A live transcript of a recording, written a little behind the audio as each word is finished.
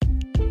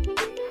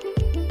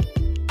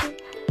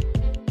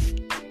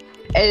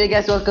Hey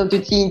guys, welcome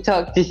to Teen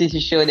Talk. This is a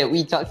show that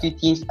we talk to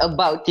teens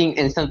about things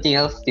and something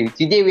else too.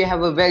 Today we have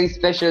a very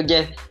special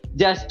guest,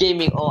 Just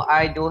Gaming, or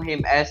I know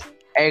him as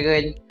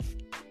Aaron.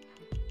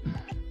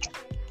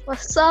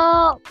 What's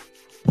up?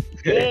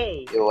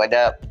 Hey. Yo, what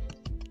up?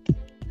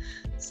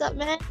 What's up,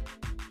 man?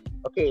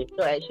 Okay,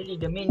 so actually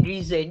the main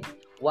reason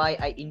why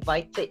I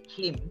invited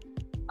him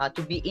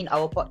to be in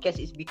our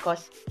podcast is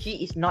because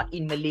he is not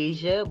in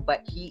Malaysia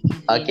but he is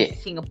in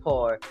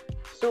Singapore.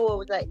 So I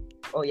was like,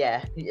 oh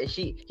yeah,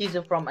 he's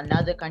from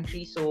another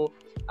country, so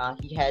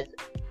he has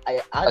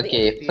other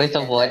First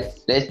of all,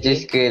 let's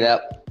just clear it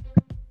up.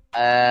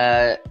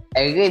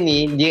 Aaron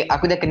ni,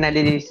 aku dah kenal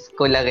dia di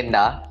sekolah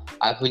rendah.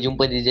 Aku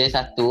jumpa dia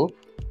satu.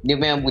 Dia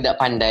memang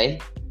budak pandai.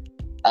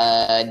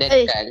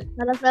 Dan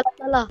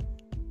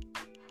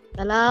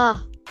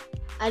Salah.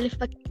 Alif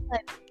Pakistan.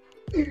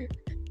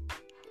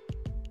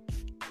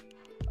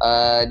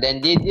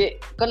 Dan dia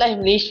kau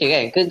lahir Malaysia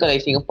kan? Ke kau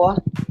lahir Singapura?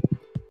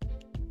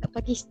 Kat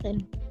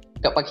Pakistan.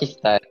 Kat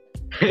Pakistan.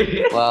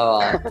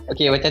 Wow.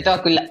 Okay, macam tu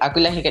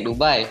aku lahir kat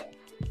Dubai.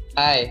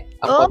 Hai,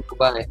 aku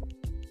Dubai.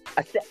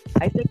 I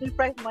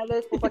sacrifice my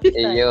life for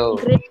Pakistan. Yo.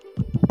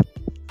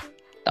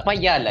 Tak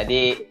payahlah,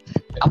 dek.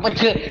 Apa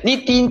tu?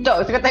 Ni Teen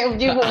Talk. Sekarang tak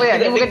berjumpa pun ya.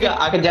 Dia bukan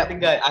Aku nak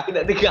dengar.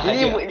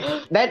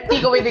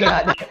 Nanti kau boleh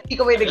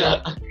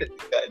dengar.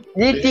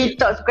 Ni Teen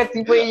Talk suka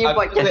tipu ini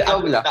podcast kau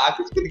pula.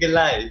 Aku suka dengar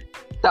live.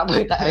 Tak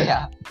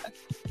payah.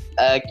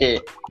 Okay.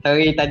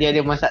 Sorry, tadi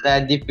ada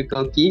masalah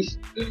difficulties.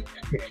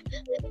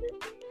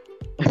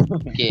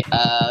 Okay.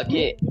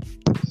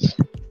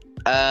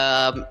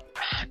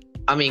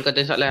 Amin, kau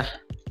tanya soalan.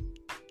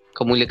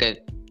 Kau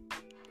mulakan.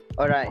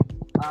 Alright.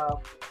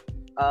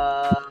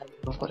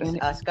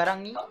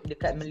 Sekarang ni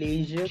dekat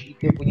Malaysia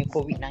kita punya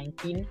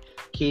COVID-19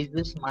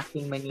 cases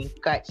semakin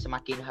meningkat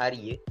semakin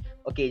hari ya.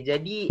 Okey,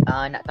 jadi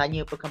nak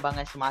tanya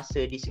perkembangan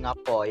semasa di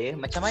Singapura ya.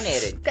 Macam mana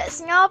Aaron? Kat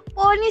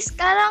Singapura ni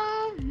sekarang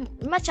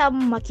macam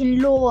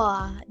makin low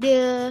lah.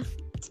 Dia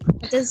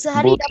macam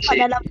sehari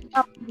dapat dalam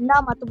 6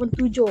 ataupun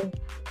 7.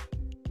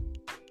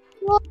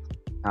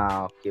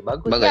 Okey,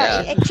 bagus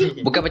lah. Actually,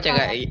 bukan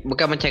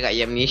macam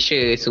rakyat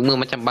Malaysia semua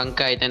macam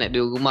bangkai tak nak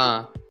duduk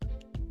rumah.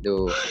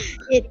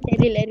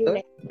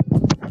 Relax.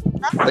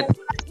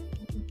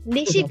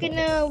 Malaysia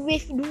kena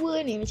wave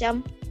 2 ni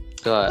macam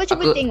kau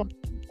cuba tengok.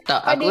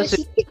 Aku rasa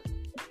sikit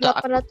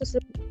 800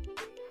 lebih.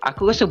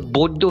 Aku rasa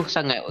bodoh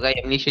sangat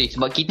rakyat Malaysia ni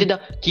sebab kita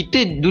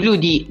dulu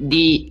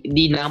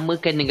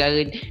dinamakan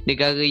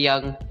negara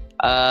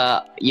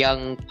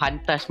yang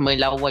pantas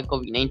melawan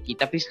COVID-19,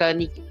 tapi sekarang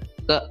ni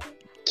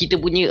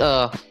kita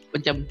punya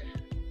macam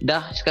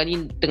dah sekarang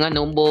ni tengah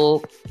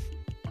nombor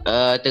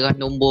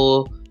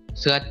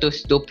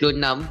 126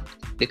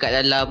 dekat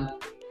dalam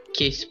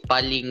kes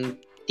paling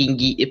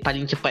tinggi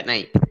paling cepat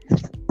naik.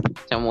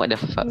 Macam what the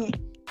fuck.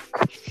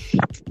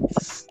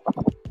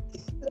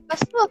 Lepas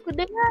tu aku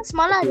dengar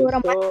semalam ada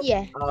orang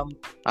mati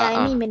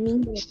ini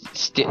meninggal.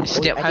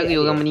 Setiap hari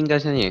orang meninggal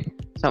sebenarnya.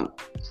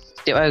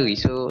 Setiap hari,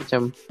 so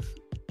macam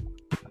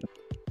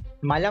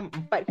malam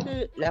 4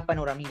 ke 8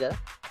 orang meninggal?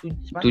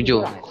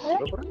 7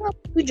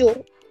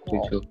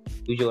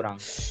 orang.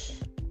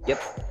 Yep.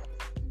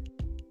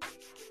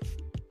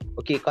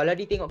 Okay, kalau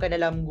ditengokkan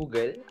dalam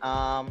Google,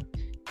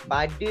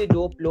 pada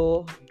 20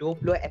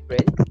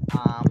 April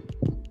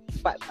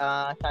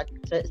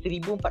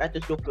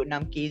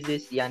 1426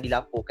 cases yang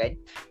dilaporkan,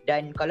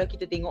 dan kalau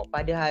kita tengok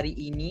pada hari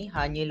ini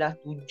hanyalah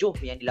 7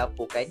 yang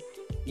dilaporkan.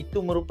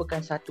 Itu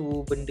merupakan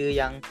satu benda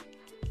yang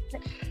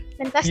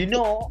fantastic.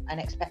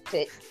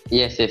 Unexpected.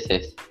 Yes.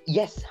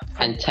 Yes,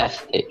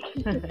 fantastic.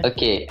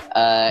 Okay,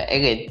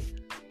 Aaron.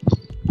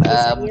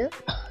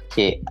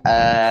 Okay,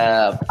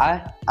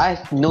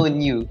 I've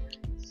known you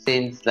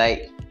since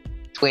like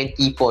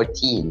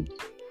 2014,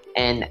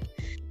 and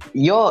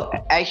your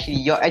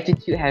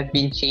attitude have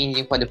been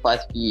changing for the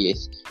past few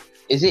years.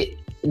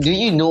 Do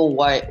you know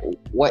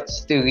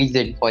what's the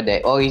reason for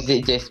that, or is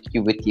it just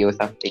puberty or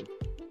something?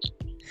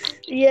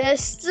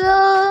 Yes,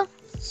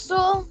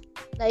 so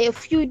like a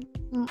few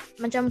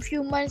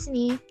months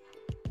ni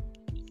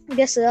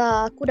biasa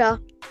lah, aku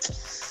dah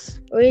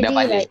already dah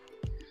balik.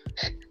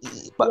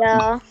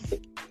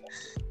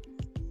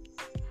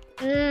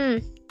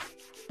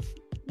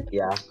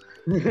 Ya.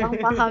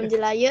 Faham je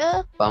lah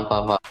ya.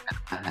 Faham.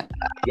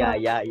 Ya.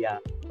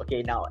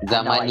 Okay, now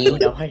Zaman I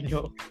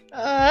know.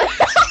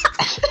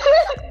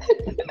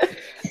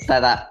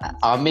 Tak.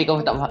 Amir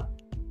kau tak faham.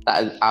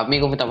 Amir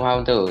kau tak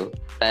faham tu.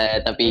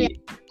 Tapi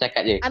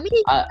cakap je. Amir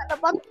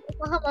tak faham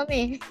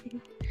Amir.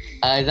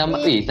 Zaman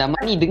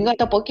ni dengar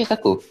tak podcast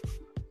aku?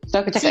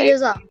 So aku cakap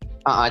serius lah?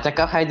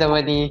 Cakap hi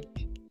Zaman ni.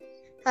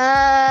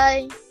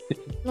 Hi.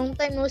 Long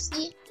time no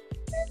see.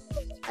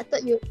 I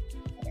thought you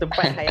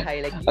sempat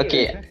hai lagi.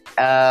 Okay.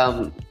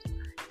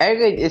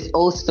 Aaron is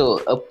also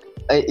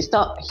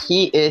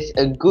he is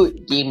a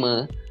good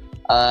gamer.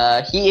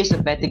 He is a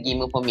better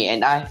gamer for me,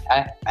 and I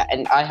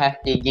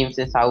have played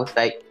games since I was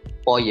like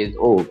 4 years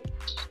old.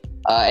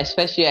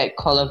 Especially at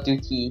Call of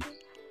Duty.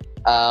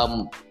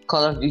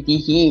 Call of Duty,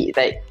 he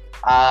like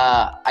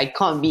I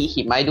can't beat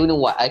him. I don't know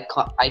what I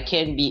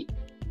can beat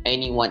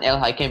anyone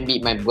else. I can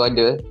beat my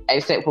brother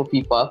except for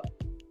FIFA.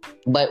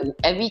 But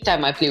every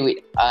time I play with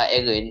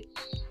Aaron,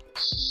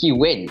 he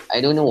win.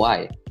 I don't know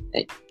why.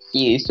 Like,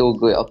 he is so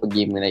good of a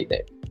gamer like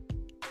that.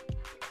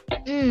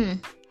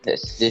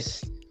 That's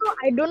this.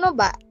 I don't know,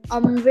 but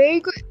I'm very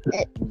good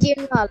at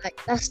game lah. Like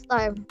last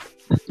time.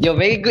 You're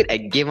very good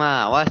at game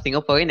ah. Wah,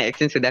 Singaporean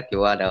accent sudah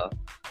keluar dah.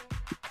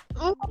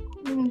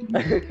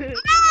 Okay,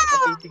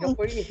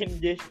 Singaporean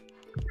just.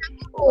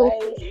 Oh.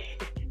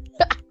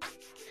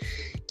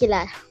 Okay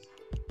lah.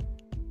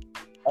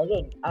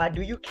 Again,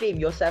 do you claim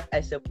yourself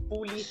as a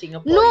fully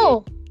Singaporean?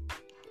 No.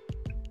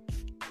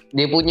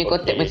 Dia punya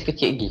kontak masih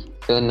kecil lagi.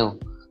 So no.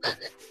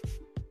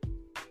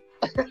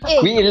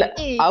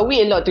 Are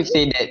we allowed to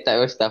say that type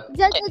of stuff?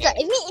 Jangan.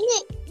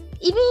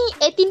 Ini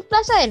 18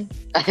 plus kan?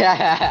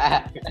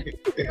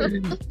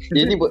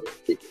 Dia ni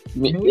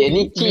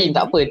ni teen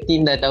tak apa.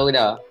 Teen dah tahu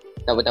dah.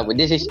 Tak apa.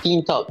 This is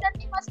teen talk.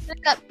 Nanti masuk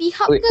dekat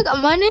pihak ke kat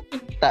mana ni?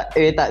 Tak.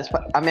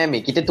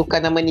 Ambil. Kita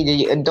tukar nama ni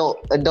jadi adult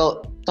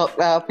talk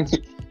lah. Apa ni?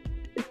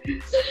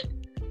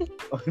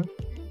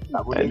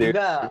 Tak boleh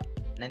juga.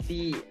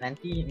 Nanti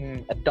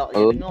adult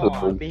je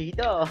dengar.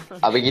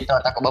 Habis kita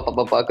takut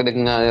bapak-bapak aku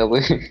dengar ke apa.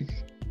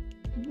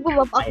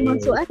 Bapak aku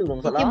masuk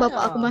Okay,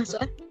 bapak aku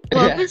masuk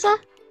Buat apa sah?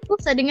 Aku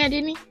sah dengar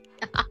dia ni.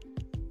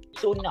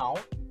 So now,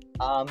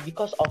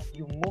 because of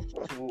you move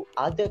to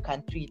other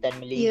country than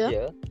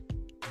Malaysia,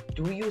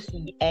 do you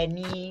see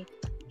any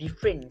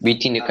difference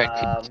between the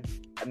countries?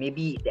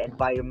 Maybe the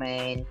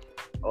environment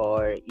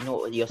or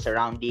your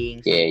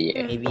surroundings.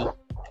 Yeah. Maybe.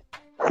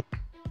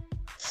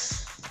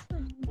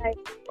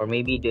 Or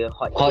maybe the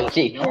hot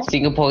chicks.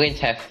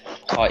 Singaporeans have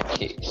hot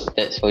chicks.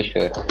 That's for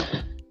sure.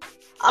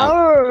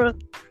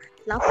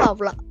 Lapar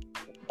pula.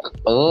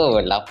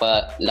 Oh,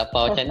 lapar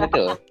macam mana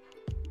tu?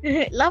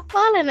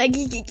 Lapar lah nak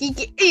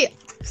gigit.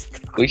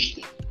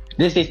 Ush.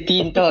 This is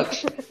teen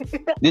talks.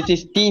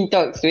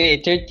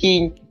 Wait, 13,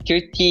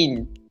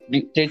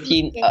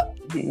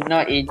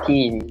 not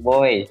 18,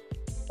 boy.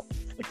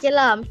 Okay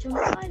lah, macam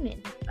mana?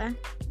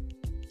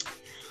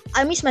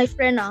 I miss my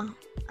friend lah.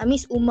 I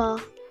miss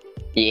Uma.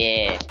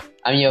 Yeah,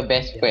 I'm your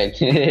best friend.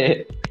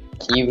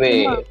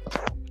 Ciwe.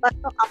 But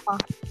not Ama.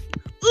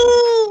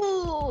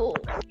 Ooh.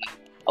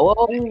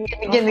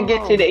 Again,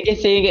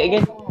 say it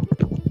again.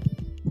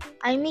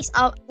 I miss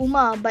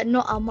Uma, but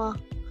not Ama.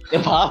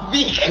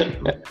 Babi.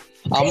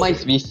 Ama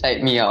is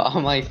beside me. Dah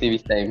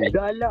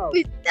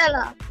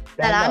lah.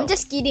 I'm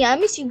just kidding. I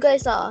miss you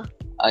guys lah.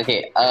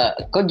 Okay,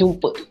 kau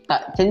jumpa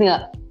tak? Macam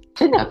mana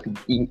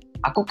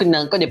aku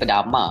kenal kau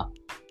daripada Ama.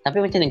 Tapi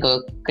macam mana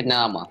kau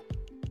kenal Ama?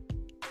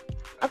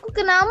 Aku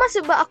kenal Ama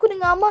sebab aku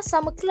dengan Ama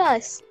sama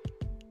kelas.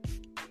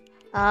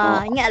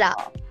 Ingat tak?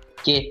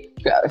 Okay,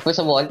 first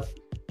of all,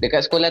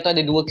 dekat sekolah tu ada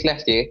 2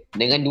 kelas je.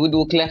 Dengan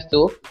dua-dua kelas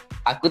tu,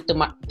 aku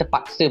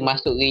terpaksa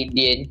masuk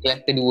Radiant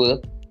kelas kedua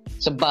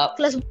sebab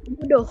kelas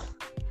bodoh.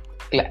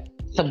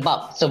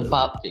 Sebab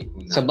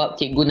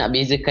cikgu nak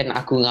bezakan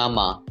aku dengan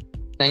Ama.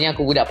 Sebenarnya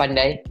aku budak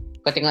pandai.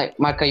 Kau tengok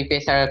markah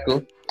UPSR aku.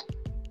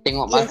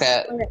 Tengok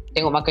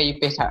markah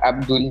UPSR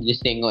Abdul,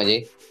 just tengok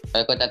je.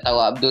 Kalau kau tak tahu,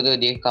 Abdul tu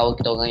dia kawan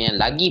kita orang yang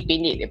lagi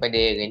pendek daripada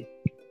Aaron.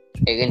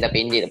 Aaron dah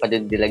pendek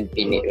daripada dia, lagi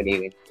pendek daripada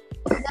Aaron.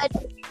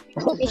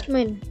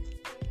 Punishment.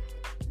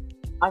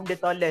 I'm the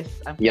tallest.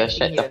 Yo,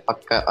 shut the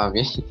fuck up,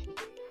 Amir.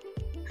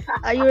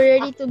 Are you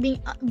ready to be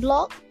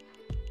blocked?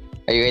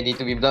 Are you ready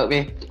to be blocked,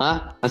 Meh?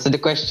 Answer the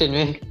question,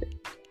 Meh.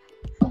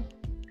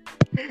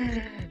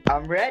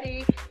 I'm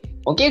ready.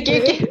 Okay.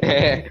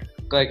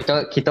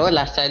 Kita orang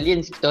last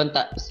aliens, kita orang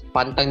tak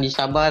pantang di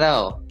Sabah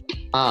tau.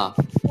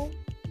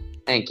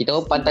 Kita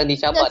orang pantang di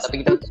Sabah tapi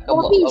kita tak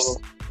buat apa-apa.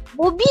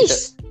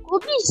 Bobis.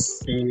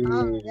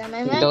 Jangan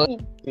main-main.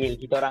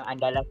 Kita orang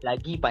andalas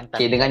lagi pantang.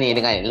 Okay, dengar ni.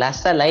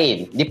 Lasal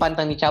lain. Dia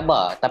pantang di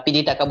Sabah tapi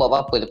dia tak akan buat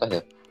apa-apa lepas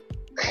tu.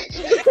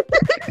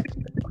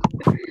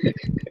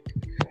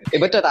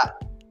 Betul tak?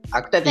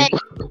 Aku tak tipu.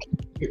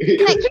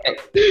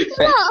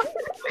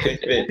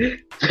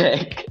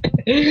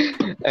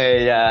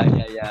 Ya.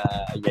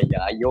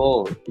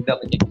 Ayo, kita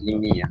macam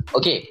gini lah.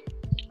 Okay.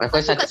 Aku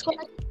kat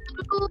sekolah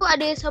tu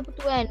ada siapa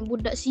tu kan,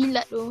 budak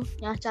silat tu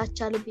yang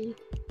acah-acah lebih.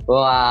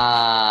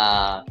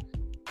 Wah,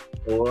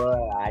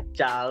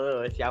 acah tu.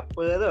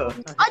 Siapa tu?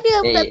 Ada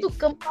budak tu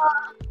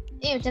kembar.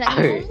 Macam nak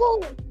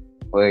sombong.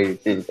 Woi,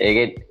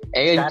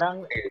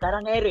 Aaron.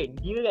 Sekarang Aaron,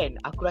 dia kan,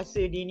 aku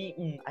rasa dia ni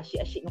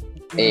asyik-asyik.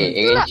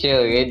 Aaron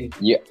sure kan.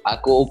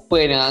 Aku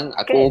open lah.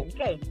 Aku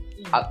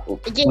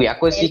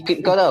secret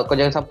kau tau. Kau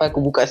jangan sampai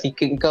aku buka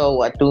secret kau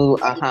waktu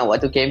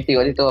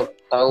camping waktu tu.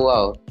 Tahu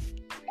tau.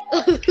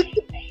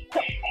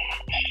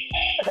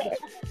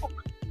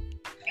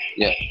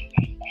 Ya.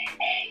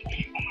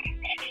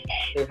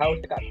 How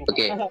cakap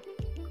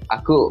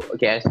aku.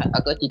 Okay.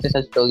 Aku cerita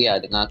satu story lah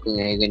dengan aku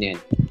dengan Aaron ni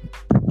kan.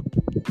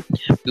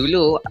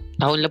 Dulu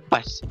tahun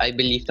lepas,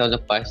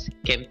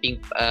 camping,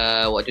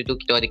 waktu tu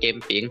kita ada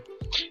camping.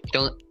 Kita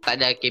orang tak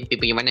ada camping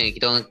pergi mana,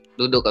 kita orang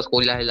duduk kat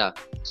sekolah lah.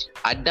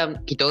 Adam,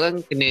 kita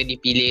orang kena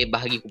dipilih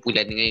bahagi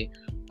kumpulan dengan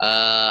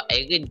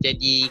Aaron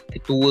jadi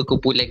ketua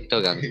kumpulan kita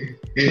orang.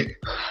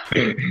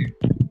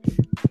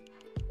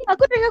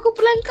 Aku dengan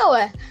kumpulan kau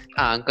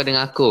Kau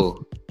dengan aku.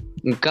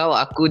 Engkau,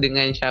 aku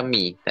dengan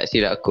Syami. Tak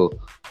silap aku.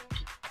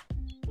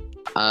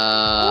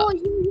 Oh,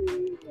 ya.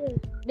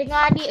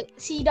 Dengan adik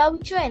si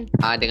Darwish kan?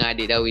 Dengan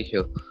adik Darwish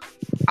tu.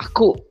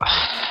 Aku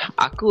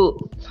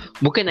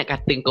bukan nak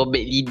kata kau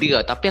bad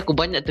leader tau, tapi aku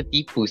banyak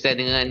tertipu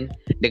dengan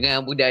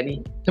budak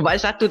ni. Sebab ada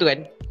satu tu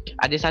kan.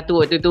 Ada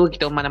satu waktu tu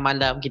kita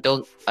malam-malam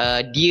kita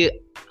dia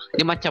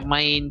macam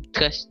main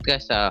trust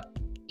lah.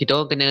 Kita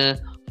orang kena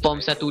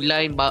form satu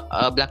line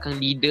belakang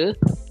leader.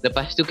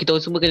 Lepas tu kita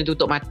orang semua kena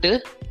tutup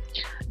mata.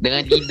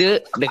 Dengan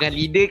leader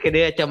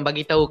kena macam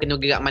bagi tahu kena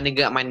gerak mana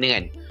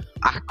kan.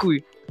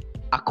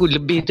 Aku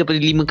lebih daripada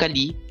 5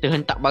 kali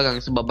terhentak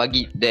barang sebab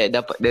bagi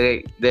dapat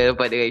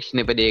direction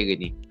daripada dia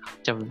ni.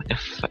 Macam what the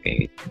fuck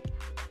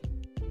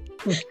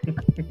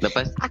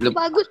Lepas aku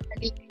bagus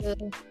tadi ke.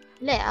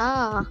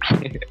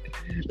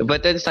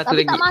 Lepas tu ada satu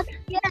tapi lagi. tak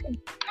mati kan.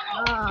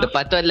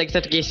 Lepas tu ada lagi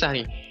satu kisah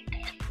ni.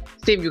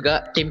 Same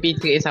juga, campaign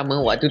yang sama.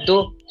 Waktu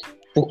tu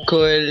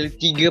pukul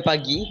 3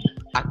 pagi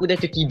aku dah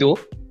tertidur.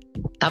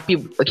 Tapi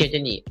okay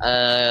macam ni.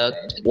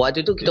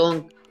 Waktu tu kita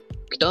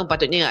orang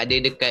patutnya ada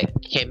dekat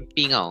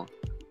camping tau.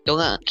 Kita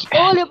orang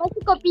Lepas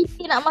tu kau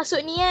fikir nak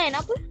masuk ni kan.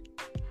 Apa?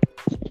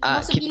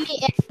 Masuk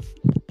bilik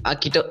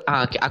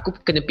aku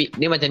kena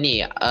dia macam ni.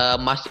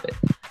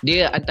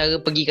 Dia antara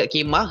pergi kat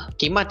kemah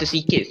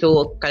tersikit.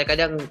 So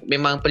kadang-kadang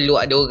memang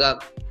perlu ada orang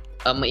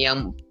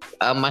yang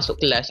masuk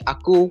kelas.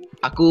 Aku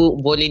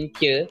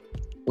volunteer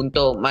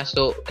untuk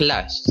masuk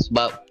kelas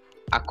sebab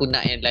aku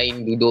nak yang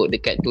lain duduk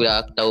dekat tu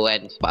lah. Aku tahu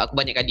kan. Sebab aku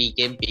banyak kali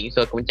camping.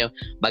 So aku macam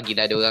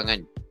bagilah ada orang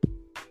kan.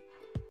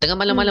 Tengah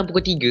malam-malam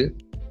pukul 3,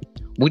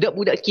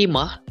 budak-budak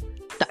kemah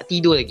tak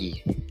tidur lagi.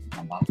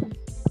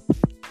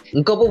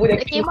 Engkau pun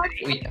budak kemah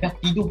dah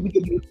tidur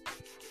pukul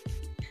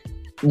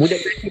 3. Budak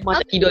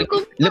kemah tak tidur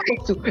lagi.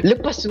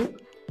 Lepas tu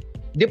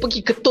dia pergi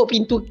ketuk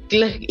pintu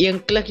kelas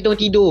kita orang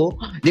tidur.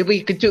 Dia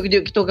pergi kejut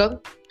kita orang.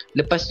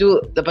 Lepas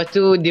tu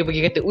dia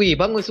pergi kata, "Weh,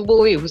 bangun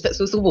subuh weh, ustaz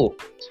subuh."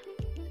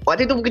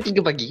 Waktu tu pukul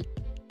 3 pagi.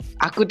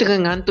 Aku tengah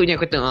ngantuknya,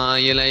 aku kata,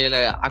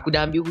 yelah. Aku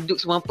dah ambil duduk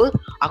semua apa.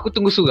 Aku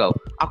tunggu surau.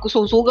 Aku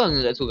sorang-sorang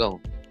kat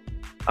surau.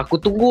 Aku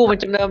tunggu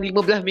macam dalam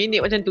 15 minit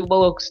macam tu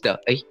baru aku sedar.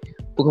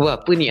 Pukul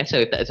berapa ni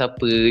asal tak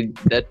siapa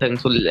datang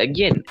solat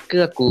lagi kan?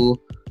 Ke aku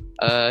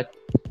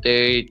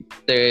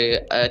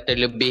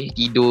terlebih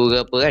tidur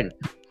ke apa kan?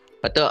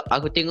 Lepas tu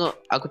aku tengok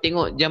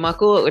jam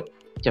aku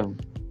macam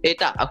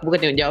tak, aku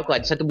bukan tengok jam aku.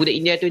 Ada satu budak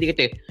India tu dia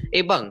kata,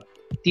 bang,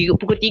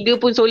 pukul 3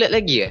 pun solat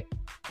lagi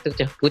Aku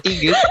macam pukul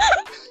 3?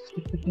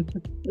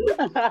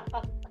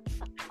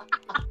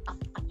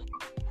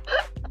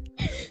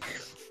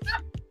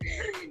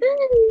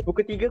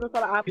 Pukul 3 kau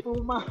solat apa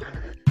rumah?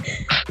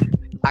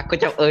 Aku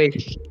macam kan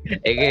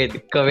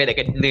kau nak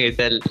kena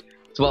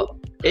sebab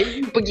dia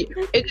pergi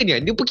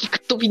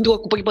ketuk pintu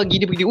aku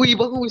pagi-pagi. Dia pergi, "Oi,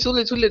 bangun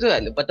solat."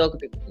 Lepas tu aku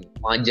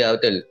manja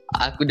betul.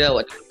 Aku dah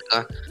waktu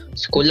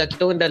sekolah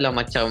kita orang dalam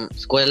macam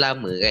sekolah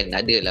lama kan.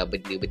 Adalah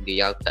benda-benda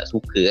yang aku tak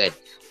suka kan.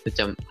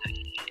 Macam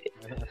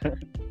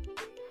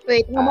Weh,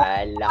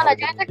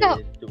 jangan cakap.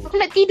 Aku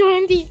nak tidur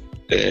nanti.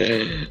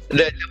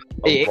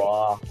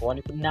 Kau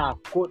ni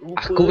penakut.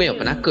 Aku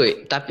memang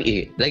penakut.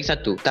 Tapi lagi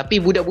satu.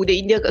 Tapi budak-budak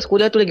India kat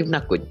sekolah tu lagi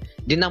penakut.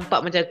 Dia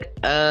nampak macam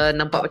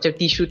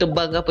tisu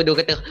tebang ke apa. Dia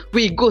kata,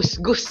 "Weh,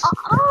 ghost." Ghost.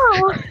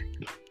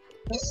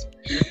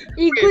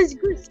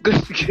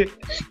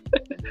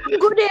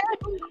 Aku dia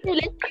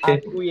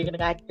Aku yang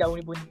kena kacau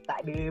ni pun tak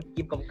ada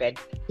fikir bukan.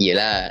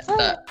 Yelah,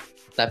 tak.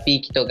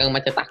 Tapi kita orang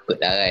macam takut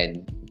lah kan.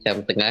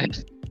 Macam tengah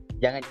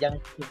Jangan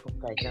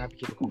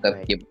fikir bukan.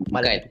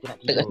 Malam kita nak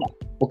tidur.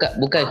 Bukan.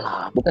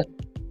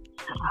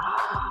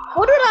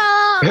 bodoh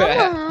lah.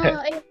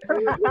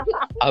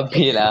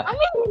 Habis lah.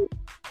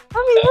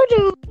 Amin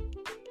bodoh.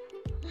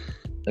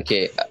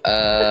 Okay,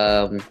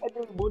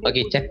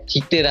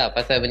 cerita lah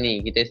pasal benda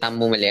ni. Kita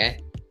sambung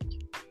balik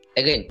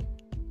Erin,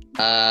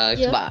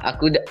 sebab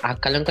aku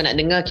kalau kau nak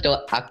dengar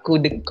kau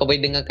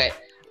boleh dengar kat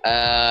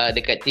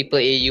dekat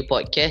Triple AU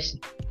Podcast,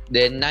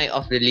 The Night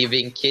of the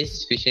Living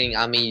Kiss featuring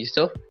Amir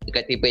Yusof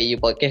dekat Triple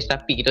AU Podcast.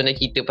 Tapi kita nak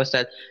cerita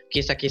pasal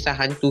kisah-kisah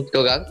hantu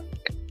kita orang.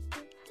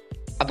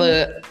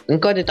 Apa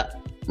engkau ada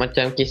tak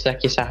macam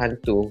kisah-kisah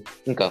hantu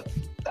engkau?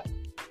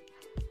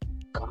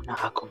 Kau nak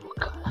aku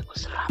buka lagu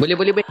seram? Boleh.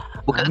 Buka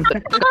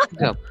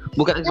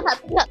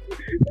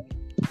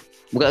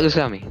lagu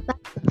seram ni.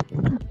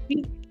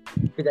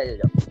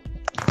 Sekejap.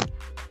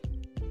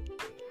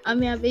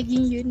 I'm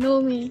begging you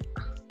know me.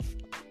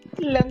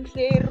 Lang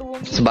serum.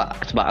 Sebab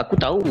aku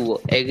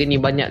tahu Aaron ni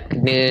banyak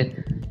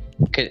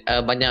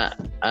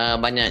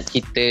banyak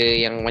cerita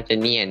yang macam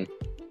ni kan.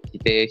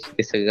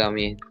 Cerita seram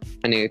ni.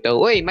 Mana tahu.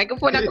 Oi,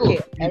 mikrofon aku.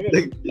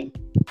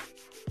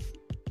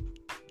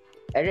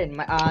 Aaron,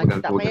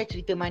 tak payah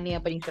cerita mana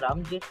yang paling seram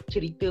je.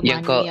 Cerita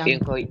yang mana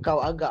yang kau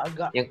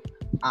agak-agak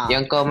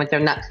yang kau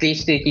macam nak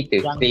selesa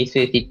cerita.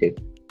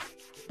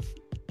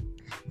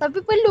 Tapi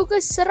perlu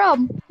ke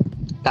seram?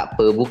 Tak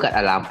apa, buka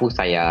lampu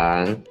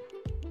sayang.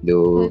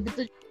 Duh.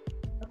 Betul.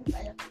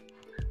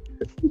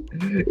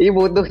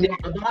 Bodohnya.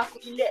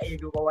 Aku relax je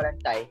duduk bawah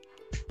lantai.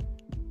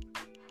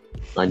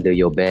 Under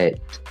your bed.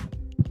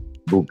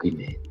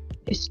 Boogeyman.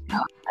 Yes.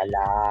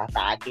 Alah,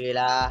 tak ada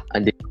lah.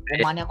 Under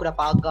Rumah ni aku dah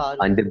pagar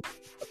tu. Under.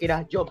 Okay dah,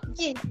 jom.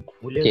 Okay.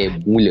 Mula. Okay,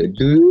 mula.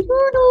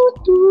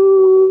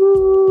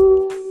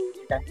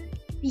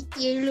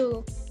 Fikir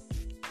dulu.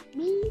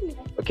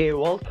 Okay,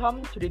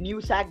 welcome to the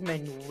new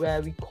segment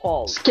where we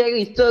call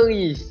Scary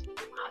stories.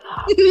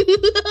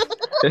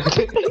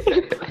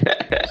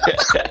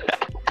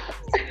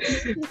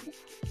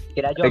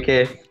 Okay dah, jom.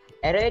 Okay.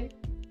 Aaron,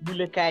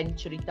 mulakan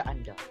cerita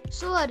anda.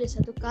 So ada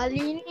satu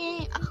kali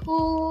ni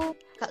aku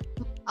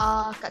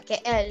kat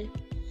KL.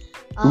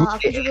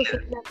 Aku juga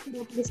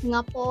di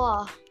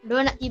Singapura lah.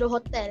 Diorang nak tidur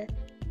hotel.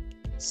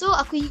 So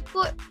aku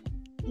ikut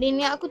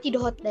nenek aku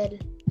tidur hotel.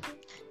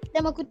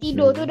 Time aku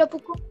tidur tu dah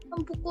pukul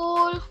 10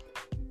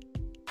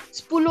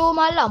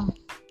 malam.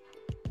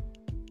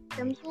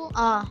 Time tu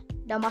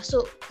dah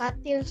masuk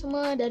katil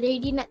semua, dah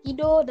ready nak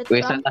tidur, dah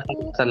Weh, tukar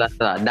lampu. salah.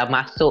 Dah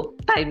masuk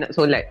time nak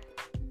solat.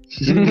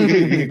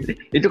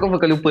 Itu kau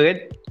bukan lupa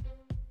kan?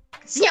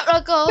 Siap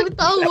lah kau, aku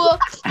tahu lah.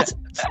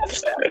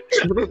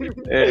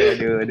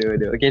 Aduh.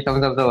 Okay, sama.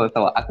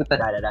 Aku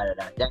tak. Dah.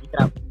 Jangan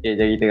terap. Okay,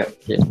 jadi tengok.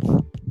 Okay.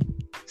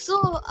 So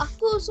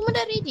aku semua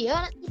dah ready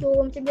lah nak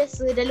tidur macam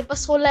biasa. Dah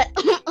lepas solat.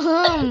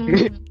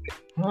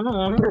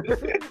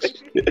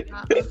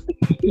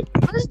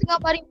 Terus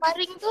tengah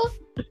baring-baring tu,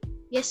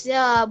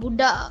 biasa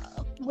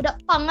budak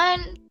pang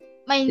kan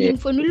main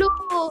handphone dulu.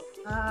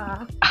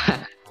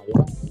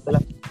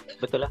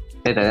 Betul lah.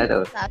 Saya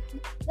tahu.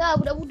 Dah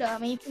budak-budak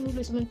main handphone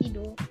dulu sebelum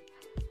tidur.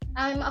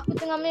 Aku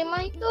tengah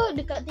main-main tu,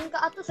 dekat tingkat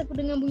atas aku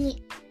dengar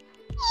bunyi.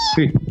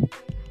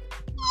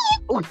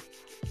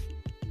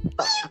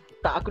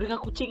 Tak, aku dengar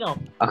kucing tau.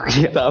 Aku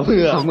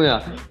sama lah.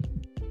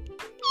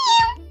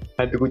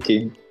 Hantu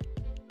kucing.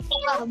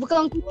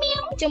 Bukan kucing,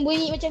 macam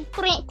bunyi macam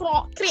krek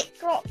krok,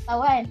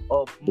 tahu kan?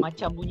 Oh,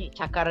 macam bunyi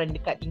cakaran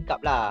dekat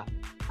tingkap lah.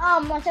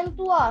 Macam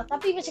tu lah,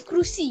 tapi macam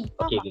kerusi.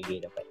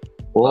 Okay, dapat.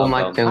 Oh, Faham.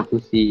 macam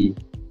kursi.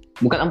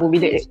 Bukan lampu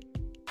bilik.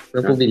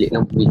 Lampu bilik.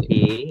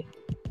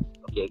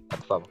 Okay,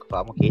 aku faham.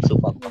 Okay, so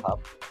aku faham.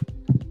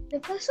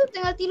 Lepas tu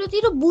tengah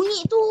tidur-tidur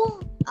bunyi tu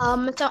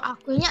macam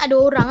aku ingat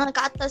ada orang lah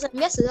kat atas.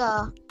 Biasa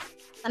lah,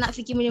 tak nak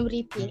fikir macam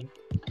meripil.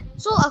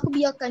 So aku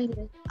biarkan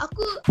dia.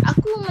 Aku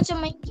macam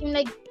main game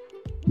lagi.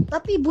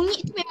 Tapi bunyi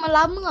tu memang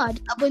lama lah,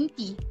 dia tak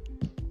berhenti.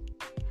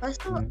 Lepas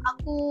tu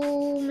aku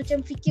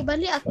macam fikir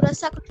balik, aku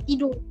rasa aku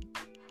tertidur.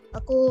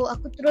 Aku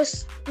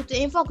terus tutup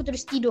handphone, aku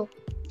terus tidur.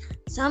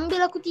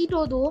 Sambil aku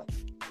tidur tu,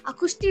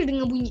 aku still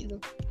dengar bunyi tu.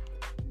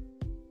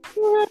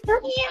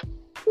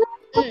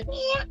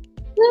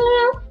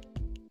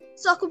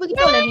 So aku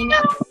beritahu lah nenek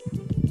aku.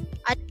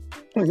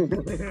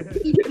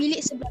 Tidur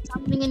bilik sebelah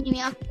sama dengan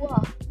nenek aku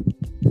lah.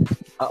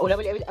 Ulang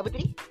balik apa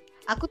tadi?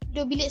 Aku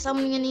tidur bilik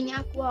sama dengan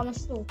nenek aku lah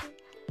masa tu.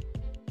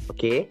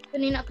 Okay.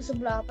 So nenek aku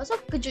sebelah. Lepas tu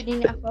aku kejut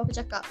nenek aku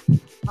cakap,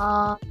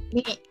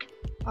 Nek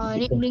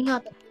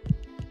dengar tak?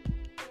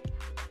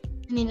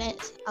 Nenek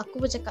aku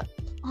bercakap,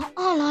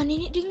 lah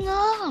nenek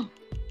dengar.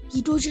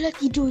 Tidur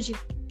je.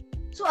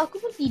 So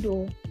aku pun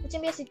tidur.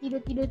 Macam biasa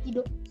tidur.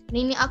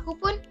 Nenek aku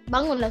pun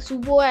bangunlah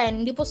subuh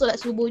kan. Dia pun solat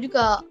subuh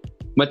juga.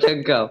 Macam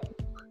kau.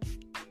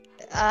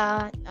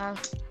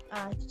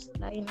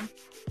 Lain.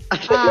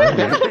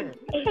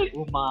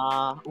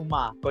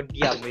 Umar, kau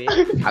diam weh.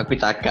 Aku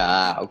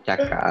cakap.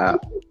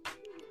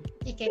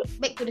 Okay,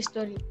 back to the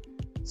story.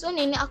 So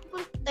nenek aku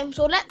pun time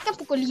solat kan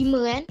pukul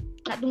 5 kan.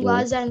 Nak tunggu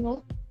azan tu.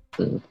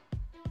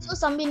 So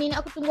sambil nenek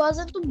aku tunggu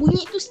azan tu,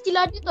 bunyi tu still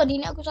ada tau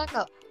nenek aku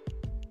cakap.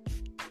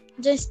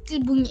 Macam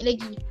still bunyi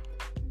lagi.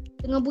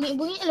 Tengah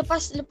bunyi-bunyi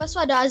lepas tu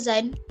ada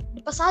azan.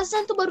 Lepas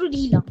azan tu baru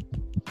dia hilang.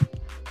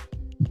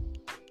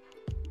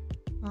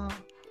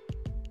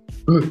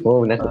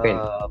 Oh, menakutkan.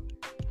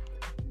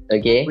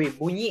 Okay. Weh,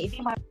 bunyi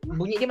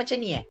dia macam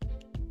ni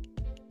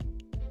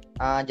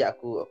Sekejap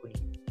aku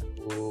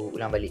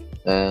ulang balik.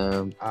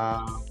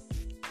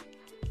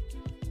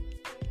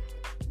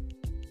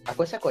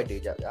 Aku rasa aku ada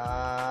sekejap.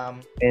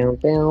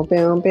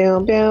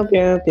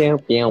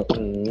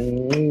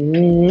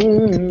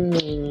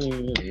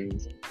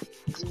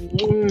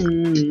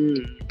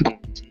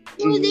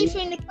 Oh,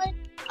 different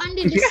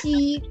under the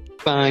sea.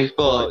 5,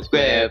 4,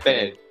 square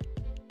pen.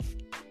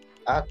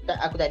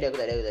 Aku tak ada.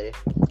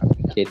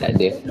 Okay, tak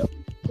ada.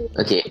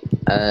 Okay.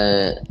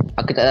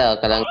 Aku tak tahu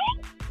kalau.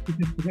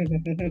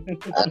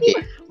 Okay.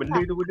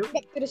 Benda tu.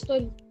 Back to the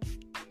story.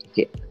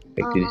 Okay.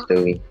 Back to the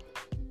story.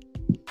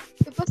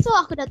 Lepas tu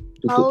aku dah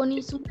tahu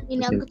ni semua ni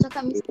aku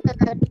cakap mesti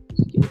akan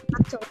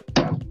kacau.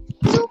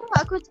 So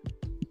aku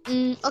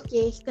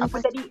okay, kena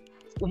Apa tadi?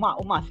 Umar,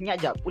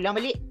 senyap jap. Ulang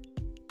balik.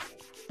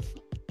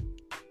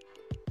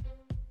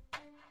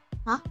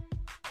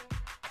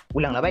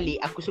 Ulanglah balik.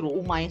 Aku suruh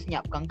Umar yang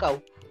senyap, bukan kau.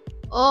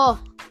 Oh.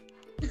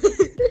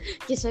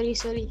 Okay, sorry.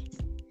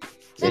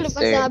 So Yes,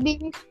 lepas sir. dah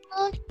habis ni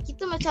semua,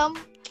 kita macam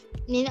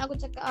nenek aku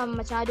cakap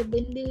macam ada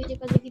benda je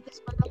pada kita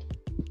semalam.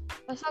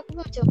 Lepas tu aku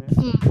pun macam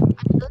ada.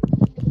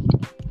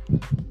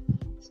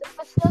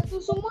 Lepas dah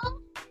tu semua,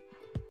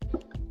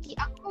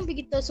 aku pun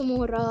beritahu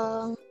semua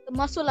orang,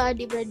 termasuklah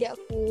adik-beradik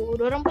aku.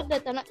 Diorang pun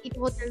dah tak nak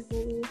tidur hotel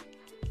tu.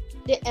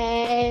 The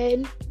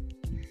end.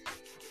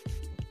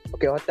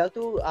 Okay, hotel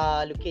tu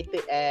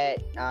located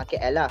at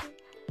KL lah.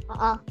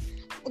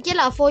 Okay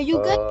lah, for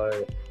you kan, Oh.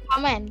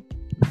 aman.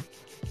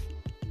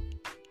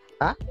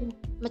 Ha?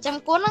 Macam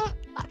korang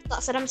tak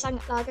seram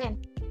sangat lah kan?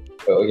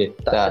 Oh, okay.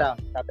 Tak seram.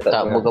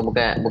 Tak,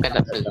 bukan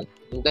tak seram.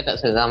 Bukan tak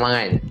seram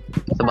kan.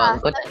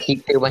 Sebab kau tak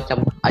cerita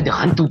macam ada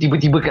hantu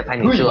tiba-tiba kat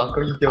sana. So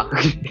aku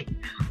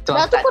so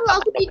Dah tu aku pun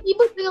aku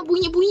tiba-tiba tengah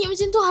bunyi-bunyi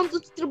macam tu, hantu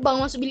tu terbang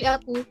masuk bilik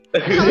aku.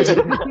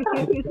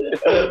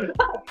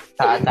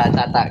 Macam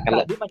tak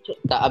kalau Dia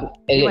macam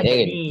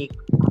Erin ni.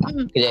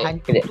 kejap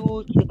Hantu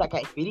tu kita takkan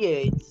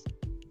experience.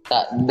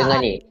 tak dengar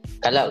ni.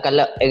 Kalau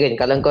Erin,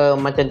 kalau kau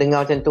macam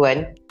dengar macam tu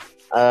kan,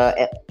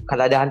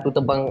 kalau ada hantu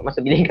terbang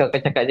masuk bilik kau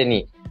cakap macam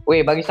ni.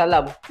 Weh, bagi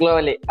salam, keluar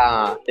balik.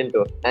 Macam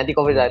tu. Nanti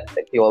kau boleh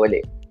keluar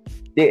balik.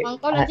 Dia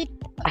kau nanti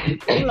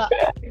pula.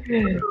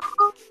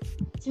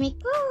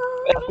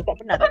 Assalamualaikum. Aku tak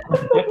pernah tak.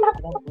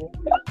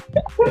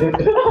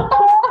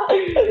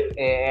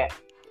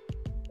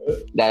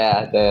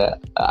 dah.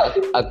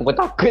 Aku pun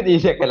takut ni,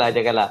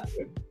 janganlah.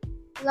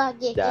 Lah,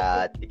 okay.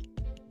 Dah.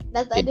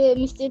 Dah tak ada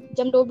mesti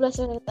jam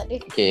 12 dah tak ada.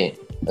 Okay.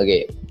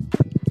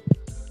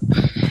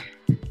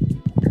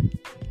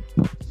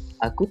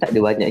 Aku tak ada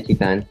banyak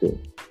cerita hantu.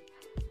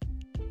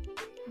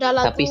 Dah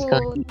lah Tapi tu.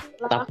 sekarang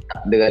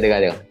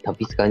dengar.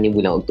 Tapi sekarang ni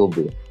bulan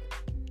Oktober.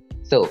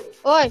 So,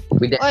 Oi,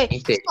 with that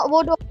being said, stop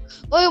bodoh.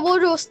 Oi,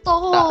 bodoh,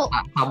 stop.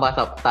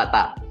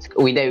 tak.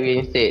 With that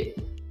being said,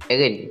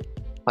 Erin,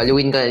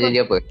 Halloween kau nak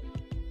jadi apa?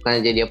 Kau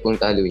nak jadi apa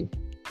untuk Halloween?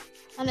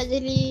 Kau nak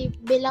jadi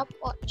Bella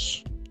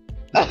Poch.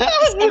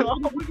 Bella.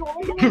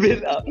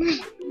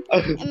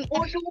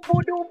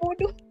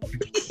 Bodoh.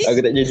 Aku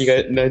tak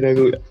jadi Nana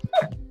aku.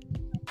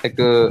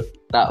 Aku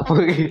tak apa.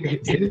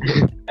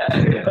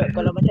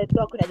 Kalau macam tu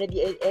aku nak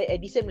jadi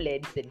Edison.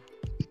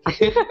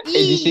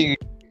 Edison.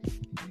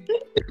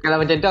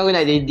 Kalau macam tu aku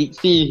nak jadi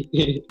Dixie.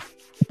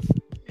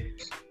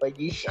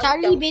 Bagi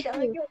Charlie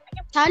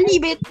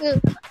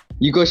better.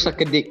 You go suck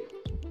a dick.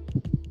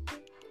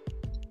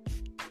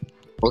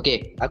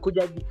 Okay. Aku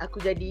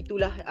jadi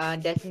itulah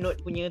Death Note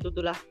punya tu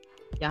lah.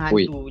 Yang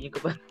hantu punya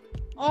kepala.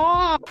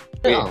 Oh,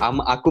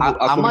 Aku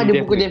Amar ada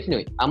beli buku Death Death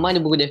Note. Amar ada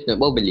buku Death Note.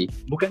 Baru beli.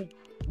 Bukan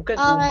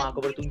rumah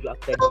kau boleh tunjuk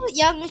aku tadi. tu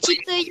yang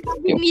cerita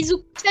yang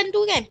Mizukan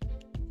tu kan?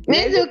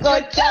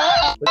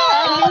 Nezuko-chan.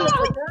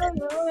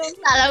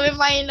 Tak lah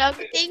main lah.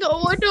 Aku tengok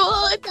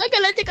bodoh.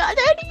 Takkanlah cakap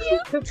tadi.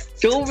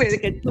 Comel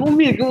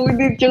kau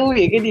benda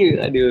comel ke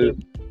dia? Aduh.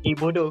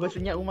 Bodoh kau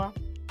senyap rumah.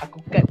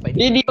 Aku cut pada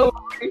Ini dia.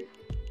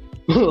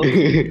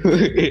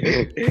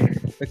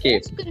 Okay.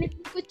 Suka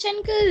Mizukan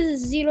ke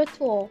Zero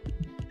Two?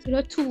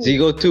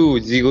 Zero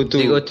two.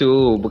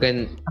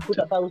 Bukan. aku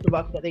tak tahu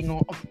sebab aku tak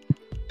tengok.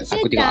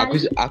 Aku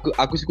tengok.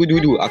 Aku suka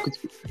dulu. Aku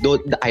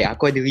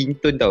ada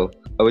ringtone tau.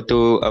 Aku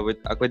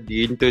ada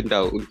ringtone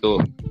tau untuk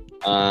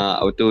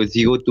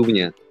Zero two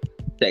punya.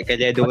 Takkan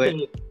dia ada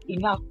orang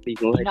Enough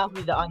tengok.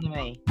 with the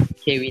anime.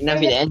 Okay, we enough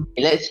with that.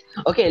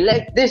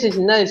 This is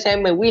another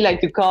segment we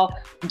like to call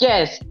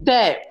Guess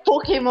That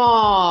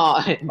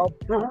Pokemon.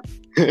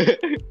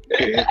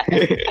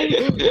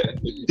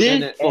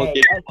 This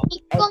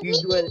As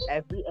usual,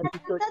 every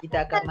episode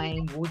kita akan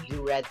main Would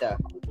You Rather.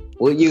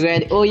 Would you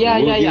rather? Oh yeah.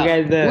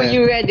 Would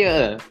you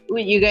rather?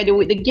 Would you rather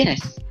with the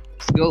guess?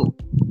 Let's go.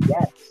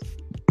 Yes.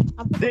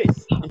 This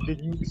is the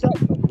new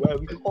segment where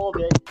we call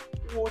it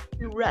Would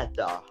You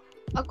Rather.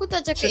 Aku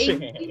tak cakap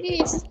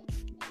Inggeris.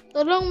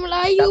 Tolong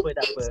Melayu.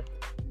 Tak apa.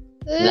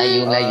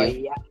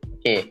 Melayu. Ya.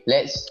 Okay,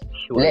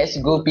 let's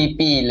go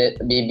pipi,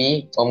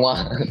 baby.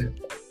 Omwa.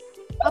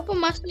 Apa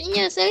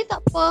maksudnya? Saya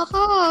tak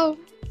faham.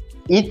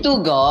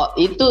 Itu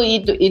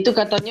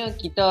katanya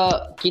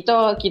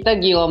kita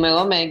pergi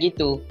ramai-ramai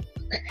gitu.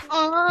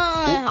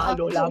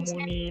 Aduh lama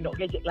ni nak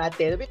gadget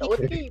Kelantan tapi tak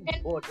berhenti.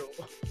 Bodoh.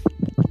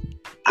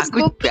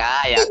 Aku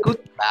try.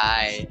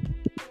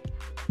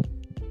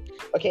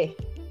 Okay.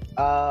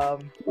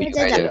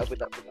 Jajak.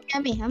 Tak apa.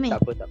 Ambil.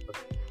 Tak apa.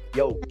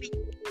 Yo.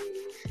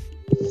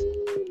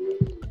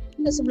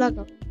 Dekat sebelah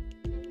kau.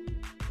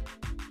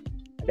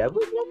 Ada apa?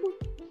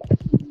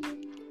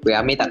 Weh,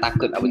 Amir tak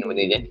takut tak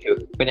benda-benda macam tu.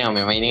 Kau jangan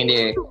main dengan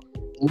dia.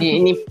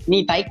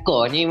 Ni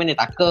Taiko ni mana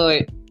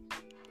takut.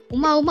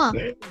 Umar.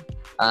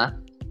 Ha?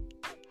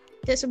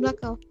 Dekat sebelah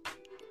kau.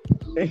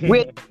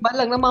 Weh,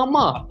 balang nama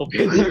Amar.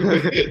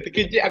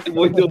 Terkejut aku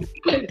bodoh.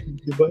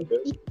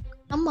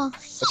 Amar.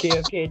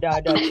 Okay, dah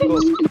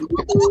cukup.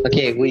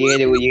 Okay, would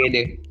you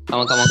rather?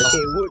 Come on.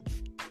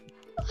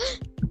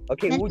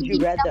 Okay, would you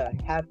rather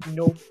have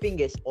no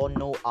fingers or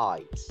no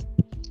eyes?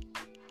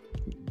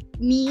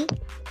 Me.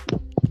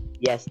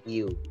 Yes,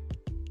 you.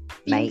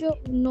 Finger,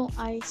 no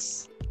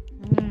eyes.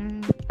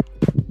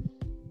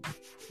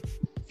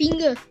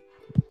 Finger.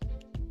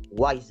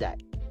 Why is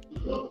that?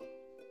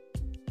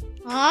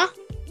 Huh?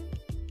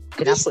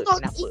 Kenapa? Please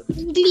talk in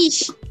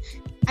English.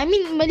 I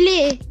mean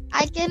Malay.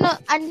 I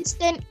cannot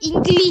understand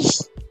English.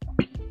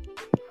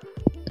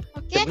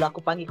 Okay? Sebelum aku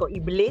panggil kau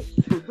iblis.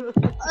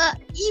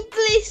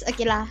 Iblis.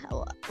 Okay lah.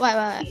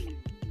 What?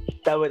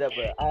 Tak apa.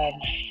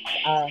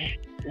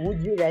 Would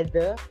you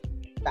rather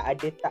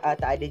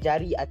tak ada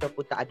jari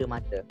ataupun tak ada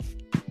mata?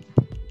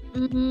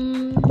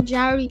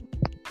 Jari.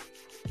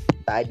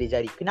 Tak ada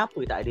jari. Kenapa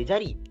tak ada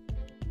jari?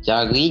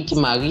 Jari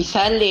jemari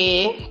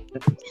saleh.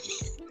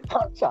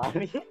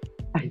 Jari.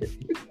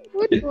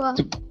 Bodoh lah.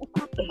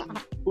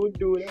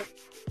 Bodoh lah.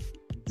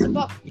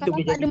 Sebab Itu kalau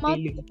boleh tak jadi ada mata,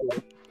 failure.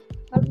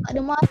 kalau tak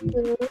ada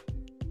mata,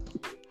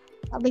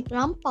 tak boleh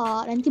nampak,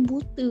 nanti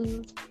buta.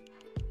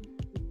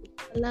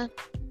 Kalau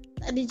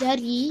tak ada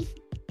jari,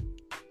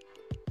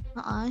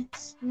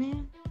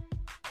 sebenarnya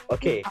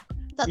Okay.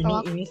 tak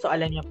tahu. Ini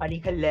soalan yang paling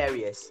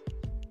hilarious.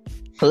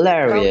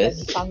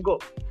 Hilarious.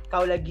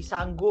 Kau lagi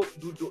sanggup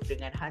duduk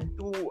dengan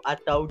hantu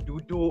atau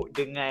duduk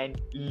dengan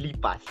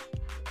lipas?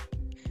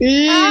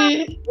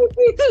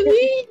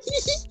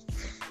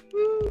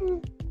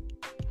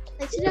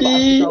 Actually, Sebab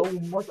aku tahu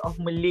most of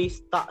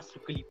Malays tak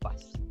suka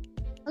lipas.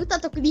 aku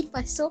tak tahu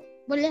lipas, so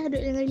boleh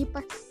duduk dengan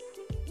lipas.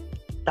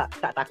 Tak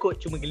takut,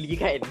 cuma geli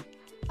kan?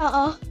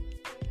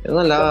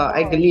 Janganlah,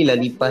 I gelilah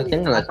lipas.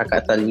 Janganlah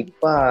cakap pasal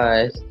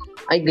lipas.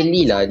 I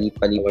gelilah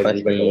lipas-lipas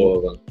ni.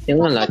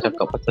 Janganlah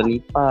cakap pasal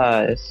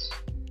lipas.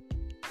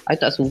 I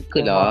tak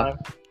suka lah.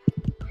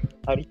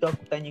 Hari tu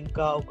aku tanya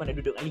kau nak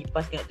duduk dengan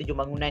lipas ke nak tunjuk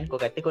bangunan? Kau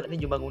kata kau nak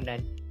tunjuk bangunan.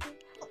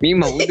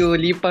 Memang bodoh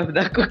lipas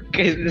dah aku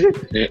kan.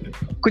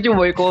 Aku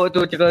cuma bagi kau tu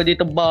cakap dia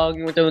terbang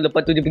macam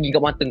lepas tu dia pergi kat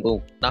mata kau.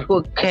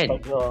 Aku kan.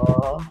 Astaga.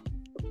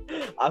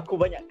 Aku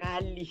banyak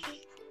kali.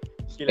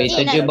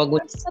 Kerja bangun.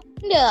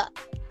 Benda.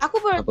 Aku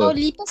baru Apa? tahu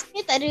lipas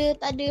ni tak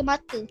ada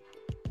mata.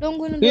 Diorang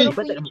guna Lipas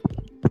diorang tak ada, punya.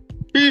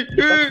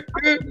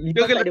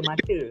 lipas tak ada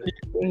mata.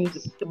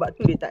 Sebab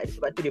tu dia tak ada.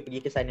 Sebab tu dia pergi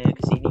ke sana,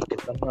 ke sini, ke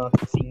sana,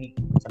 ke sini,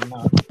 sana,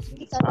 ke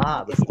sini.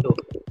 Begitu.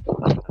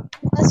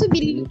 Lepas tu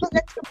bila lipas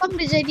dah terbang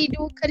dia jadi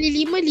 2 kali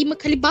 5,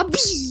 5 kali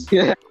babi.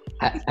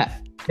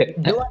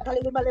 2 kali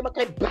 5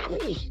 kali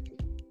babi.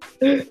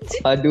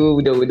 Aduh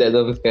budak-budak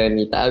zaman sekarang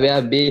ni tak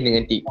habis-habis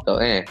dengan TikTok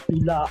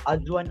Itulah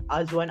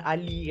Azwan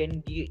Ali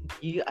kan,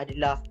 dia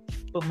adalah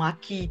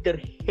pemaki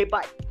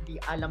terhebat di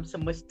alam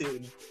semesta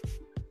ni.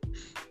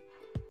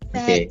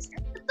 Okay.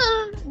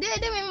 Betul.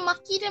 Dia memang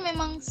maki dia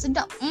memang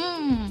sedap.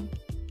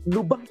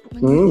 Lubang tu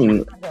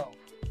tau.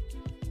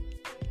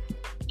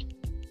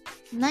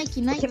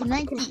 Nike.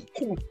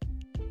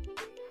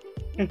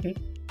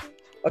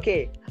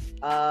 Okay.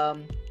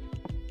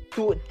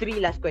 3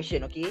 last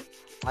question, okay?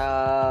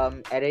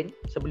 Aaron,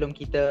 sebelum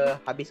kita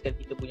habiskan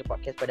kita punya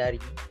podcast pada hari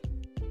ni,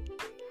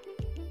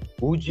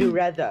 would you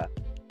rather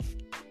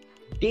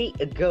date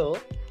a girl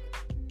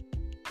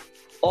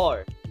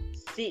or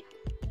sit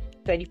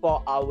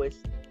 24 hours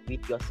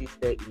with your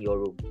sister in your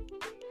room?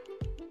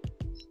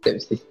 Step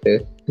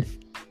sister.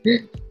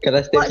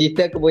 Kalau step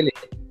sister aku boleh.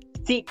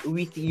 Sit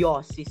with your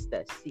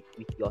sister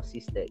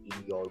in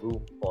your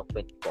room for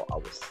 24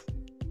 hours.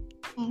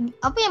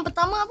 Apa yang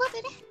pertama apa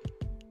tadi?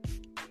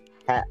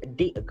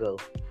 Date a girl.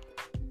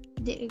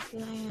 Date a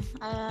girl.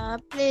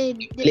 Play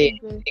Play. date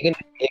a girl.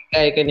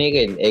 Guy kan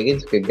Egan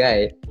suka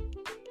guy.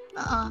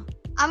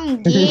 I'm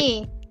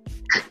gay.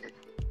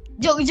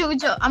 Joke.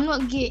 I'm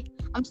not gay.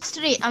 I'm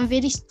straight. I'm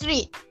very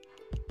straight.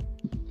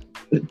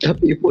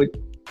 Tapi pun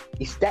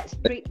Is that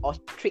straight or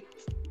strict?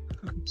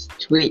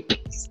 straight.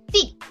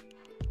 Stick.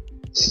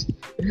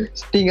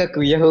 Sting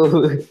aku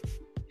Yahoo.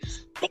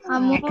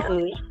 Hamud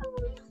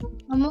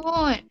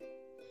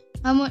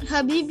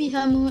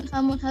Habibi.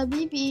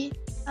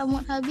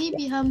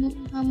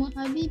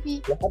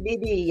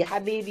 Ya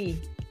habibi.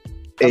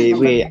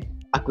 Wait.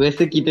 Aku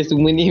rasa kita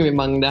semua ni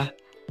memang dah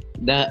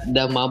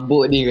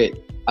mabuk ni right.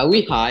 Are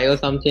we high or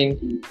something?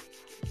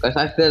 Cause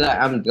I feel like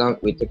I'm drunk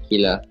with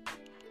tequila.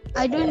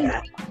 I don't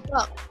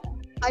drug.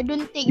 I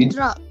don't take You-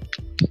 drug.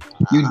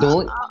 You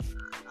don't?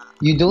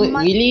 You don't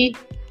my- really?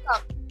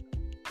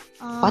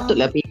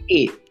 Patutlah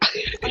fikir.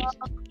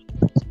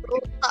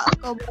 Otak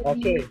kau babi.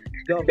 Okay,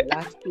 jom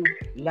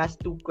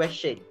last two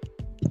question.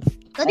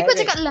 Tadi kau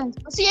cakap last.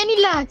 Maksud yang ni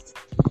last.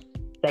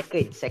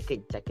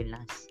 Second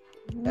last.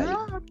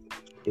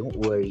 Don't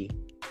worry.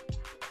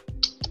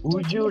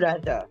 Would you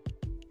rather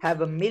have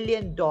 $1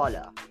 million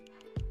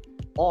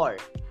or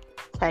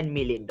 $10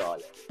 million?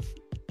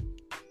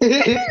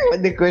 What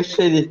the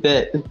question is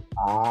that?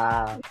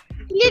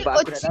 Lihat Sebab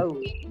kau aku dah tahu.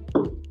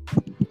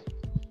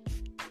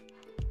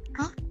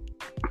 Hah?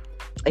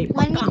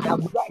 Pakar dah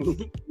budak ni.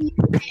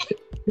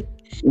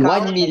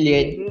 1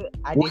 million.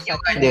 Ada Would you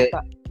satu rather?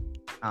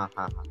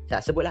 juta.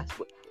 Sebutlah.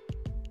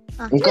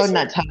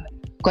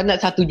 Kau nak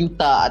 1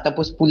 juta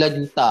ataupun 10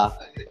 juta?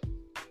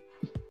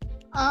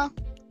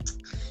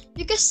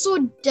 You guys so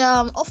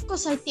dumb. Of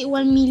course I take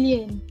 1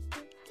 million.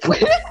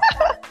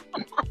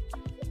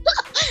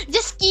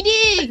 Just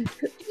kidding.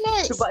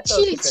 Relax. Sebab tu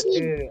Chill. aku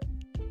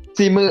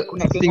kata, aku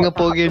nak tengok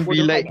Singaporean tahap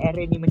be like kebodohan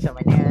Aaron ni macam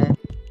mana.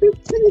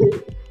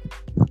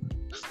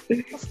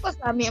 Of course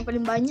lah ambil yang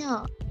paling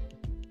banyak.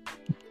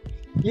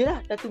 Yelah,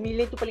 1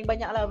 million tu paling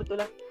banyak lah, betul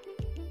lah.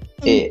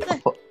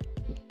 Betul.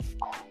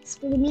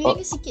 10 million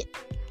ke sikit?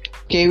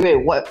 Okay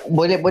wait,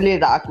 boleh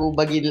tak aku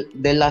bagi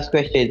the last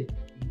question?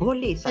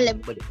 Boleh.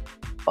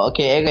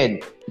 Okay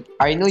Aaron,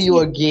 I know you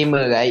are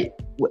gamer right?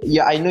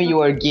 I know you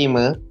are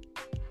gamer.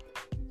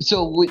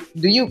 So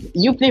do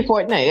you play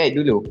Fortnite right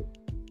dulu?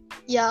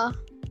 Yeah.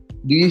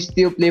 Do you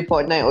still play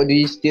Fortnite or do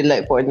you still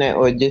like Fortnite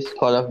or just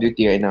Call of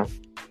Duty right now?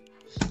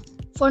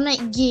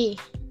 Fortnite gay.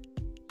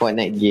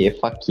 Fortnite gay.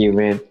 Fuck you,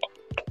 man.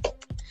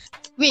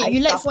 Wait,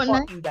 you like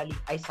Fortnite? You, darling.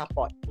 I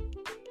support.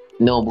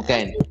 No,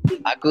 bukan.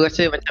 Aku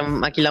rasa macam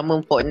makin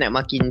lama Fortnite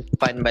makin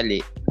fun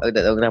balik. Aku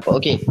tak tahu kenapa.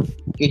 Okay.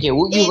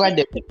 Would you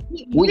rather?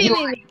 Wait.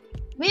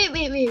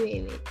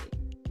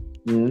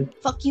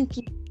 Fuck you,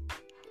 kid.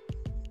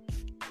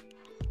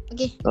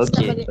 Okay.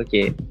 Start balik.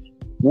 Okay.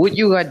 Would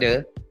you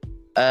rather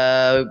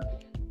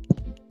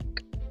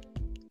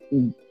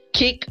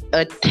kick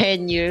a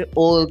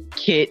 10-year-old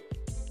kid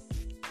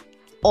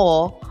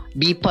or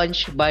be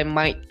punched by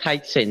Mike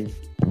Tyson?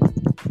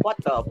 What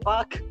the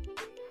fuck?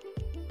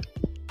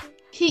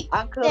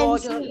 Uncle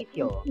Roger is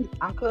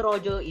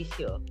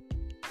here.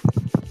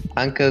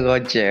 Uncle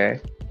Roger.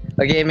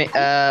 Okay,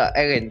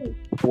 Aaron.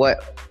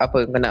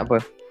 Apa kau nak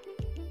apa?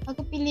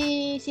 Aku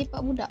pilih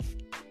sepak budak.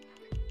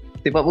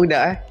 Sepak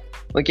budak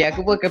Okay,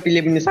 aku pun akan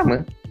pilih benda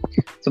sama.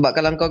 Sebab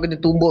kalau kau kena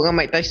tumbuk dengan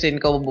Mike Tyson,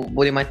 kau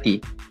boleh mati.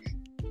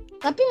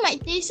 Tapi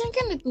Mike Tyson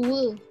kan dah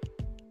tua.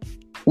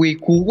 Weh,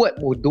 kuat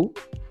bodoh.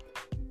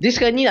 Dia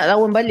sekarang ni nak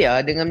lawan balik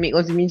dengan Mick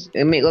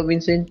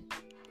Robinson.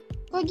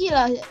 Kau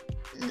gila.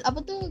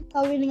 Apa tu,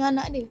 kahwin dengan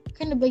anak dia.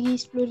 Kan dia bagi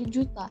 10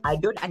 juta. I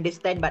don't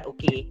understand but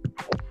okay.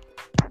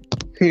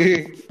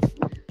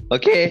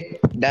 Okay,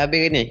 dah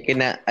habis ke ni?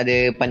 Kena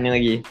ada panjang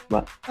lagi.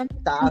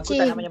 Tak, aku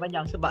tak nak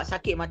panjang-panjang sebab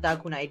sakit mata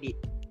aku nak edit.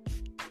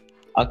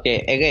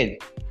 Okay, Aaron.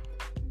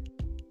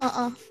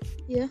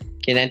 Ya.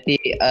 Okay, nanti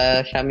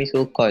Syami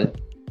suruh call.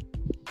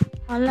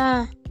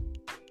 Alah.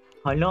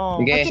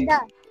 Hello. Okay. Okay,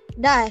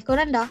 dah.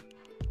 Korang dah?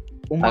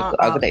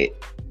 Aku tak.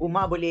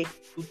 Umar boleh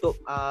tutup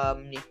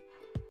ni.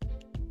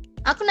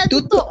 Aku nak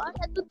tutup.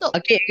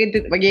 Okay,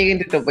 bagi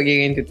Aaron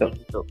tutup.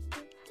 Tutup.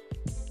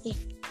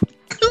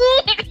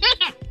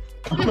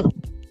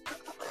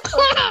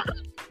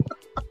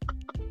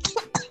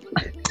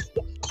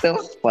 The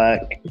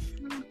fuck.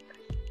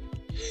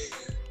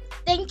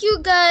 Thank you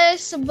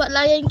guys sebab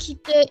layan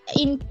kita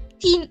in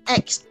Teen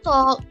X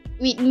Talk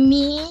with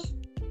me,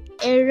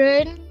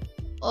 Aaron,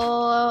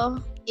 or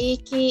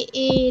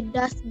aka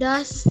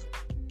Das.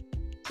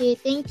 Okay,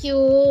 thank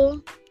you.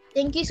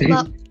 Thank you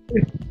sebab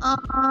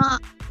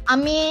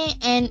Amir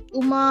and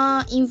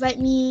Umar invite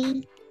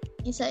me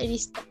inside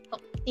this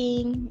talk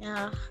thing.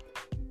 Yeah.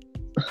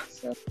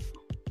 So,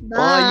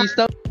 bye. You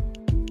stop.